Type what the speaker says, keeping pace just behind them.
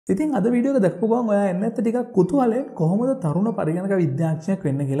ඉතින් අද වීඩියෝ එක දැක්කම ඔයා එන්න ඇත්ත ටිකක් කුතුහලයෙන් කොහොමද තරුණ පරිගණක විද්‍යාඥයෙක්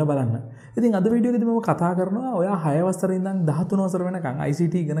වෙන්න කියලා බලන්න. ඉතින් අද වීඩියෝ එකේදී මම කතා කරනවා ඔයා 6 වසරේ ඉඳන් 13 වසර වෙනකන්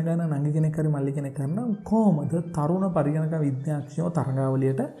ICT ඉගෙන ගන්න නංගි කෙනෙක් හරි මල්ලි කෙනෙක් කරන කොහොමද තරුණ පරිගණක විද්‍යාඥයෝ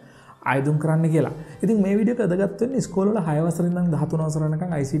තරඟාවලියට ආයුධම් කරන්න කියලා. ඉතින් මේ වීඩියෝ එක අදගත් වෙන්නේ ඉස්කෝලවල 6 වසරේ ඉඳන් 13 වසර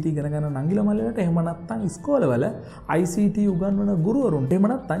වෙනකන් ICT ඉගෙන ගන්න නංගිලා මල්ලිලාට එහෙම නැත්නම් ඉස්කෝලවල ICT උගන්වන ගුරුවරුන්ට එහෙම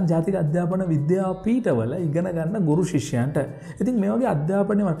නැත්නම් ජාතික අධ්‍යාපන විද්‍යාපීඨවල ඉගෙන ගන්න ගුරු ශිෂ්‍යයන්ට. ඉතින් මේ වගේ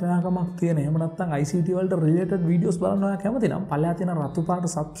අධ්‍යාපනයේ වටිනාකමක් තියෙන එහෙම නැත්නම් ICT වලට රිලේටඩ් වීඩියෝස් බලන්න ඔයා කැමති නම් පල්ලෙහා තියෙන රතු පාට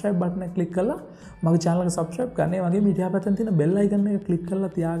subscribe button එක click කරලා මගේ channel එක subscribe කරන්න. ඒ වගේම ඊට පැත්තෙන් තියෙන bell icon එක click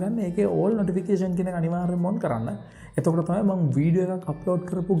කරලා තියාගන්න. ඒකේ all notification කියන එක අනිවාර්යෙන්ම on කරන්න. එතකොට තමයි මම වීඩියෝ එකක් අප්ලෝඩ්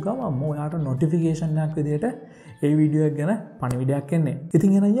කරපු ගමන් ඔයාට නොටිෆිකේෂන් එකක් විදිහට ඒ වීඩියෝ එක ගැන පණිවිඩයක් එන්නේ.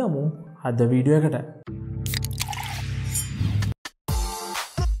 ඉතින් එහෙනම් යමු අද වීඩියෝ එකට.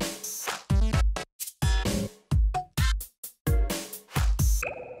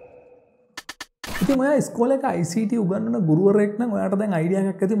 ඉතින් ඔයා ඉස්කෝලේ එක ICT උගන්වන ගුරුවරයෙක් නම් ඔයාට දැන්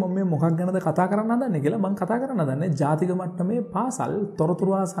අයිඩියා එකක් ඇති මම මේ මොකක් ගැනද කතා කරන්න හදන්නේ කියලා. මම කතා කරන්න හදන්නේ ජාතික මට්ටමේ පාසල්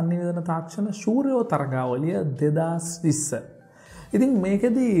තොරතුරු හා sannivedana තාක්ෂණ ශූරයෝ තරගාවලිය 2020. ඉතින්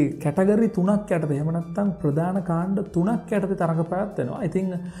මේකෙදී කැටගරි 3ක් යටතේ එහෙම නැත්නම් ප්‍රධාන කාණ්ඩ 3ක් යටතේ තරඟ පැවැත්වෙනවා. ඉතින්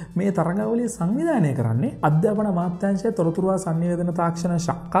මේ තරගාවලිය සංවිධානය කරන්නේ අධ්‍යාපන අමාත්‍යාංශය තොරතුරු හා sannivedana තාක්ෂණ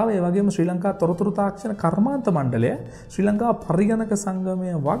ශාඛාව, ඒ වගේම ශ්‍රී ලංකා තොරතුරු තාක්ෂණ කර්මාන්ත මණ්ඩලය, ශ්‍රී ලංකා පරිගණක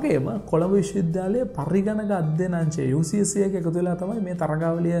සංගමය වගේම කොළඹ විශ්වවිද්‍යාලයේ පරිගණක අධ්‍යයන අංශය UCSC එක එකතු වෙලා තමයි මේ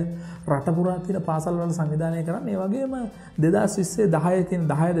තරගාවලිය රට පුරා තියෙන පාසල් වල සංවිධානය කරන්නේ. ඒ වගේම 2020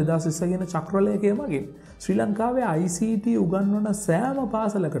 2020 කියන චක්‍රලේඛය මගින් ශ්‍රී ලංකාවේ ICT උගන්වන සෑම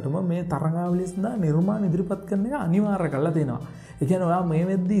පාසලකටම මේ තරඟාවලිය සඳහා නිර්මාණ ඉදිරිපත් කරන එක අනිවාර්ය කරලා තියෙනවා. ඒ කියන්නේ ඔයා මේ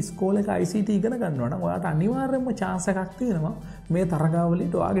වෙද්දි ඉස්කෝලේක ICT ඉගෙන ගන්නවා නම් ඔයාට අනිවාර්යයෙන්ම chance එකක් තියෙනවා මේ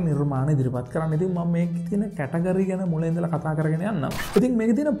තරඟාවලියට ඔයාගේ නිර්මාණ ඉදිරිපත් කරන්න. ඉතින් මම මේකේ තියෙන කැටගරි ගැන මුල ඉඳලා කතා කරගෙන යන්නම්. ඉතින්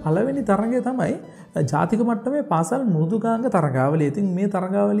මේකේ තියෙන පළවෙනි තරඟය තමයි ජාතික මට්ටමේ පාසල් මෘදුකාංග තරඟාවලිය. ඉතින් මේ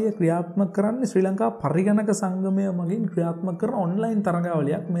තරඟාවලිය ක්‍රියාත්මක කරන්නේ ශ්‍රී ලංකා පරිගණක සංගමය මගින් ක්‍රියාත්මක කරන ඔන්ලයින්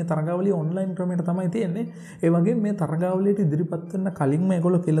තරඟාවලියක්. මේ තරඟාවලිය ඔන්ලයින් ක්‍රමයට තමයි තියෙන්නේ. ඒ වගේම මේ තරඟාවලියට ඉදිරිපත් වෙන කලින්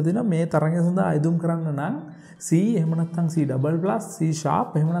මේගොල්ලෝ කියලා දෙනවා මේ තරඟය සඳහා ආයුධම් කරන්න නම් C එහෙම නැත්නම් C++, C#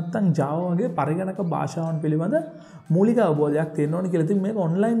 එහෙම නැත්නම් Java වගේ පරිගණක භාෂාවන් පිළිබඳ මූලික අවබෝධයක් තියෙන්න ඕනේ කියලා. ඉතින් මේක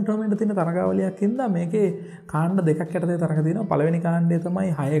ඔන්ලයින් ක්‍රමයට තියෙන තරඟාවලියක් හින්දා මේකේ කාණ්ඩ දෙකක් යටතේ තරඟ තියෙනවා. පළවෙනි කාණ්ඩය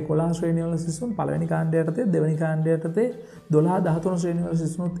තමයි 6 11 ශ්‍රේණිය වල සිසුන්, පළවෙනි කාණ්ඩය යටතේ, දෙවෙනි කාණ්ඩය යටතේ 12 13 ශ්‍රේණිය වල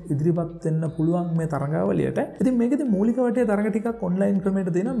සිසුනුත් ඉදිරිපත් වෙන්න පුළුවන් මේ තරඟාවලියට. ඉතින් මේකෙදි මූලික වටේ තරඟ ටිකක් ඔන්ලයින්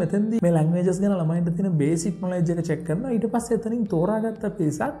ක්‍රමයට තියෙනවා. මෙතෙන්දී මේ ලැන්ග්වේජස් ගැන ළමයින්ට තියෙන බේසික් නොලෙජ් එක චෙක් කරනවා. ඊට පස්සේ එතනින් තෝරාගත්ත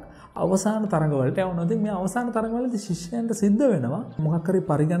පිරිසක් අවසාන තරඟවලට යවනවා. ඉතින් මේ අවසාන තරඟවලදී ශිෂ්‍යයන්ට සිද්ධ වෙනවා මොකක් හරි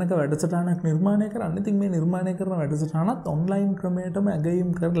පරිගණක වැඩසටහනක් නිර්මාණය කරන්න. ඉතින් මේ නිර්මාණය කරන වැඩසටහනත් ඔන්ලයින් ක්‍රමයටම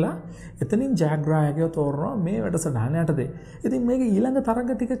ඇගයීම් කරලා එතනින් ජයග්‍රාහකයෝ තෝරනවා මේ වැඩසටහන යටතේ. ඉතින් මේක ඊළඟ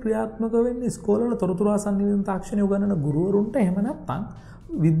තරඟ ටික ක්‍රියාත්මක වෙන්නේ ඉස්කෝලවල තොරතුරු හා sannivedana තාක්ෂණය උගන්වන ගුරුවරුන්ට එහෙම නැත්නම්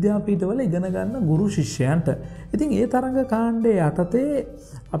විද්‍යාපීඨවල ඉගෙන ගන්න ගුරු ශිෂ්‍යයන්ට. ඉතින් ඒ තරඟ කාණ්ඩයේ යටතේ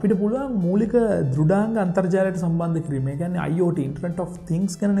අපිට පුළුවන් මූලික දෘඩාංග අන්තර්ජාලයට සම්බන්ධ කිරීම. ඒ කියන්නේ IoT Internet of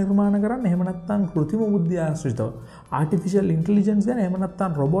Things ගැන නිර්මාණ කරන්න, එහෙම නැත්නම් කෘත්‍රිම බුද්ධිය ආශ්‍රිතව artificial intelligence ගැන, එහෙම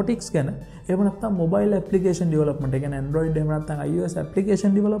නැත්නම් robotics ගැන, එහෙම නැත්නම් mobile application development, ඒ කියන්නේ Android එහෙම නැත්නම් iOS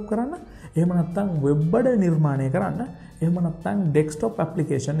application develop කරන්න, එහෙම නැත්නම් web බඩ නිර්මාණය කරන්න, එහෙම නැත්නම් desktop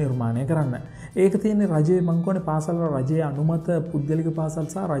application නිර්මාණය කරන්න. ඒක තියෙන්නේ රජයේ මං කියන්නේ පාසල් වල රජයේ අනුමත පුද්ගලික පාසල්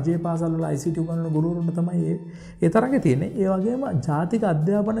සහ රජයේ පාසල් වල ICT උගන්වන ගුරුවරුන්ට තමයි ඒ තරඟේ තියෙන්නේ. ඒ වගේම ජාතික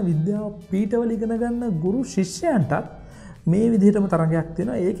අධ්‍යාපන විද්‍යාපීඨවල ඉගෙන ගන්න ගුරු ශිෂ්‍යයන්ටත් මේ විදිහටම තරඟයක්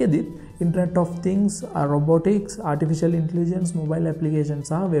තියෙනවා. ඒකෙදි Internet of Things, robotics, artificial intelligence, mobile application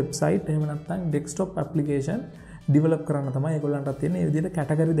සහ website එහෙම නැත්නම් desktop application ඩිවලොප් කරන්න තමයි ඒගොල්ලන්ට තියෙන. මේ විදිහට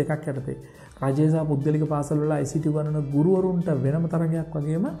කැටගරි දෙකක් යටතේ රජයේ සහ පුද්ගලික පාසල් වල ICT උගන්වන ගුරුවරුන්ට වෙනම තරගයක්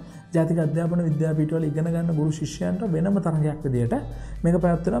වගේම ජාතික අධ්‍යාපන විද්‍යාපීඨවල ඉගෙන ගන්න ගුරු ශිෂ්‍යයන්ට වෙනම තරගයක් විදිහට මේක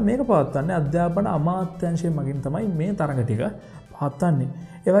පැවැත්වෙනවා. මේක පවත්වන්නේ අධ්‍යාපන අමාත්‍යාංශය මගින් තමයි මේ තරග ටික පවත්වන්නේ.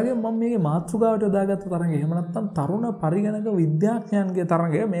 ඒ වගේම මම මේකේ මාතෘකාවට යොදාගත්ත තරඟය එහෙම නැත්නම් තරුණ පරිගණක විද්‍යාඥයන්ගේ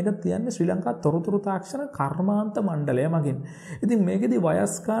තරඟය මේක තියන්නේ ශ්‍රී ලංකා තොරතුරු තාක්ෂණ කර්මාන්ත මණ්ඩලය මගින්. ඉතින් මේකෙදි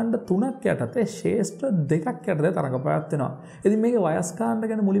වයස් කාණ්ඩ 3ක් යටතේ ශ්‍රේෂ්ඨ 2ක් යටතේ තරඟ පැවැත්වෙනවා. ඉතින් මේකේ වයස් කාණ්ඩ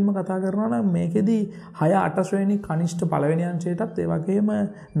ගැන මුලින්ම කතා කරනවා නම් මේකෙදි 6 8 ශ්‍රේණි කනිෂ්ඨ පළවෙනි අංශයටත්, ඒ වගේම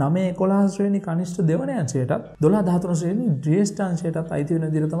 9 11 ශ්‍රේණි කනිෂ්ඨ දෙවන අංශයටත්, 12 13 ශ්‍රේණි ජ්‍යෙෂ්ඨ අංශයටත් අයිති වෙන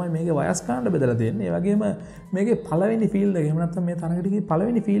විදිහට තමයි මේකේ වයස් කාණ්ඩ බෙදලා තියෙන්නේ. ඒ වගේම මේකේ පළවෙනි ෆීල්ඩ් එක එහෙම නැත්නම් මේ තරඟ ටිකේ පළවෙනි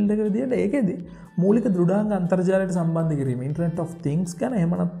ෆීල්ඩ් එක විදිහට ඒකෙදි මූලික දෘඩාංග අන්තර්ජාලයට සම්බන්ධ කිරීම, Internet of Things ගැන,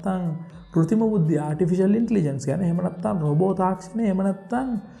 එහෙම නැත්නම් කෘත්‍රිම බුද්ධිය artificial intelligence ගැන, එහෙම නැත්නම් රොබෝ තාක්ෂණය, එහෙම නැත්නම්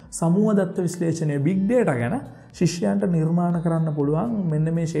සමූහ දත්ත විශ්ලේෂණය big data ගැන ශිෂ්‍යයන්ට නිර්මාණ කරන්න පුළුවන්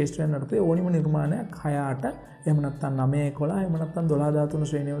මෙන්න මේ ශේෂ්ත්‍රයන් යටතේ ඕනිම නිර්මාණයක් 6-8 එහෙම නැත්නම් 9-11 එහෙම නැත්නම් 12-13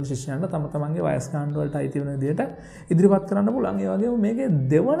 ශ්‍රේණිවල ශිෂ්‍යයන්ට තම තමන්ගේ වයස් ගාණ්ඩ වලට අයිති වෙන විදිහට ඉදිරිපත් කරන්න පුළුවන්. ඒ වගේම මේකේ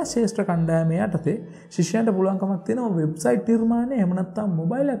දෙවන ශේෂ්ත්‍ර කණ්ඩායම යටතේ ශිෂ්‍යයන්ට පුළුවන්කමක් තියෙනවා වෙබ්සයිට් නිර්මාණය, එහෙම නැත්නම්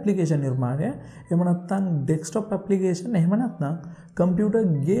මොබයිල් ඇප්ලිකේෂන් නිර්මාණය, එහෙම නැත්නම් ඩෙස්ක්ටොප් ඇප්ලිකේෂන්, එහෙම නැත්නම් කම්පියුටර්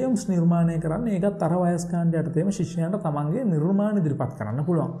ගේම්ස් නිර්මාණය කරන්න. ඒකත් අර වයස් ගාණ්ඩ යටතේම ශිෂ්‍යයන්ට තමන්ගේ නිර්මාණ ඉදිරිපත් කරන්න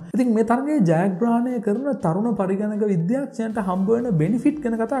පුළුවන්. ඉතින් මේ තරගයේ ජයග්‍රහණය කරන තරුණ පරිගණක විද්‍යාඥයන්ට හම්බ වෙන බෙනිෆිට්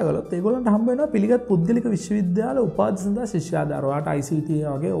ගැන කතා කළොත් ඒගොල්ලන්ට හම්බ වෙනවා පිළිගත් පුද්ගලික විශ්වවිද්‍යාල උපාධි සඳහා ශිෂ්‍යාධාර. ඔයාට ICT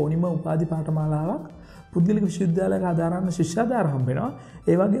වගේ ඕනිම උපාධි පාඨමාලාවක් පුද්ගලික විශ්වවිද්‍යාලයක ආධාරන්න ශිෂ්‍යාධාර හම්බ වෙනවා.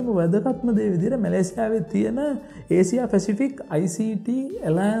 ඒ වගේම වැදගත්ම දේ විදිහට මැලේසියාවේ තියෙන Asia Pacific ICT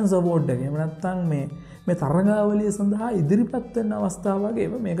Alliance Award එක. එහෙම නැත්නම් මේ තරගාවලිය සඳහා ඉදිරිපත් වෙන අවස්ථාව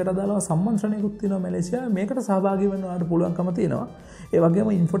වගේම මේකට අදාළව සම්මන්ත්‍රණයකුත් තියෙනවා මැලේසියාවේ. මේකට සහභාගී වෙන්න ඔයාලට පුළුවන්කම තියෙනවා. ඒ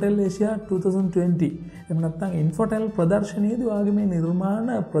වගේම Infotel Asia 2020 එහෙම නැත්නම් Infotel ප්‍රදර්ශනයේදී ඔයාගේ මේ නිර්මාණ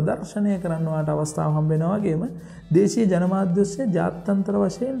ප්‍රදර්ශනය කරන්න ඔයාලට අවස්ථාව හම්බ වෙනවා. වගේම දේශීය ජනමාධ්‍ය ඔස්සේ ජාත්‍යන්තර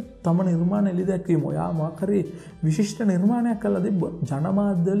වශයෙන් තම නිර්මාණ එළි දැක්වීම. ඔයා මොකක් හරි විශිෂ්ට නිර්මාණයක් කරලා තිබ්බොත්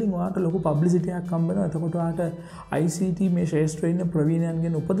ජනමාධ්‍ය වලින් ඔයාට ලොකු පබ්ලිසිටි එකක් හම්බ වෙනවා. එතකොට ඔයාට ICT මේ ශ්‍රේෂ්ඨ ඉන්න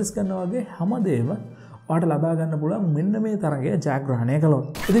ප්‍රවීණයන්ගෙන් උපදෙස් ගන්නවා වගේ හැමදේම ඔයාට ලබා ගන්න පුළුවන් මෙන්න මේ තරගය ජයග්‍රහණය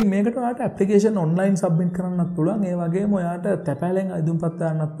කළොත්. ඉතින් මේකට ඔයාට ඇප්ලිකේෂන් ඔන්ලයින් සබ්මිට් කරන්නත් පුළුවන්. ඒ වගේම ඔයාට තැපෑලෙන් අයිදුම්පත්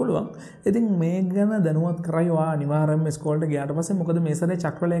ගන්නත් පුළුවන්. ඉතින් මේ ගැන දැනුවත් කරයි ඔයා අනිවාර්යයෙන්ම ඉස්කෝලේට ගියාට පස්සේ මොකද මේ සැරේ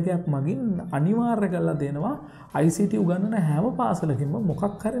චක්‍රලේඛයක් මගින් අනිවාර්ය කරලා දෙනවා ICT උගන්වන හැම පාසලකින්ම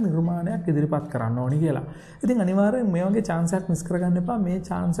මොකක් හරි නිර්මාණයක් ඉදිරිපත් කරන්න ඕනි කියලා. ඉතින් අනිවාර්යයෙන් මේ වගේ chance එකක් මිස් කරගන්න එපා. මේ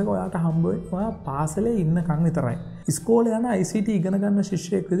chance එක ඔයාට හම්බ වෙන්නේ ඔයා පාසලේ ඉන්නකන් විතරයි. ඉස්කෝලේ යන ICT ඉගෙන ගන්න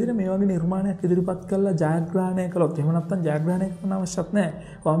ශිෂ්‍යයෙක් විදිහට මේ වගේ නිර්මාණයක් ඉදිරිපත් කරලා ජයග්‍රහණය කළොත් එහෙම නැත්නම් ජයග්‍රහණය කරන්න අවශ්‍යත් නැහැ.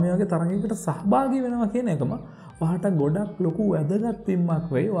 ඔයා මේ වගේ තරගයකට සහභාගී වෙනවා කියන එකම ඔයාට ගොඩක් ලොකු වැදගත් වීමක්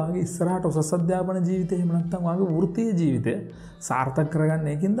වෙයි. ඔයාගේ ඉස්සරහට උසස් අධ්‍යාපන ජීවිතය එහෙම නැත්නම් ඔයාගේ වෘත්තීය ජීවිතය සාර්ථක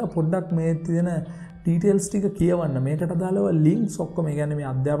කරගන්න. ඒකින්ද පොඩ්ඩක් මේ තියෙන ඩීටේල්ස් ටික කියවන්න. මේකට අදාළව ලින්ක්ස් ඔක්කොම ඒ කියන්නේ මේ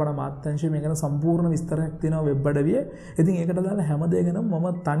අධ්‍යාපන අමාත්‍යාංශයේ මේ ගැන සම්පූර්ණ විස්තරයක් තියෙනවා වෙබ් අඩවියේ. ඉතින් ඒකට අදාළ හැම දෙයකම මම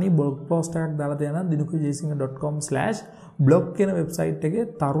තනි blog post එකක් දාලා තියෙනවා dinuka.com/blog කියන වෙබ්සයිට් එකේ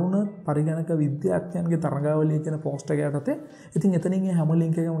තරුණ පරිගණක විද්‍යාඥයන්ගේ තරගාවලිය කියන පෝස්ට් එක යටතේ. ඉතින් එතනින් මේ හැම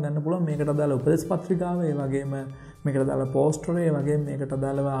ලින්ක් එකකම ගන්න පුළුවන්. මේකට අදාළ උපදෙස් පත්‍රිකාව, ඒ වගේම මේකට අදාළ පෝස්ටර්, ඒ වගේම මේකට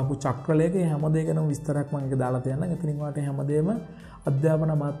අදාළව ආපු චක්‍රලේඛයේ හැම දෙයකම විස්තරයක් මම ඒක දාලා තියෙනවා. එතනින් වාට හැමදේම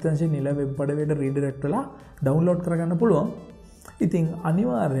අධ්‍යාපන අමාත්‍යාංශයේ නිල වෙබ් අඩවියට රීඩිරෙක්ට් වෙලා ඩවුන්ලෝඩ් කරගන්න පුළුවන්. ඉතින්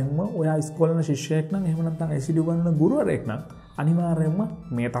අනිවාර්යයෙන්ම ඔයා ඉස්කෝලේ යන ශිෂ්‍යයෙක් නම් එහෙම නැත්නම් ICT උගන්වන ගුරුවරයෙක් නම් අනිවාර්යයෙන්ම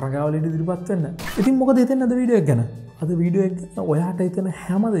මේ තරගාවලියට ඉදිරිපත් වෙන්න. ඉතින් මොකද හිතන්නේ අද වීඩියෝ එක ගැන? අද වීඩියෝ එක ඔයාට හිතෙන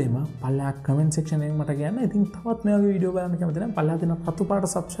හැමදේම පල්ලා කමෙන්ට් සෙක්ෂන් එකේ මට කියන්න. ඉතින් තවත් මේ වගේ වීඩියෝ බලන්න කැමති නම් පල්ලා තියෙන රතු පාට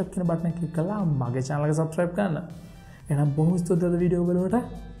subscribe කියන බටන් එක ක්ලික් කරලා මගේ channel එක subscribe කරන්න. එහෙනම් බොහොම ස්තුතියි අද වීඩියෝ බලවට.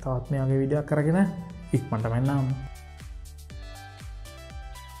 තවත් මේ වගේ වීඩියෝයක් කරගෙන ඉක්මනටම එන්නම්.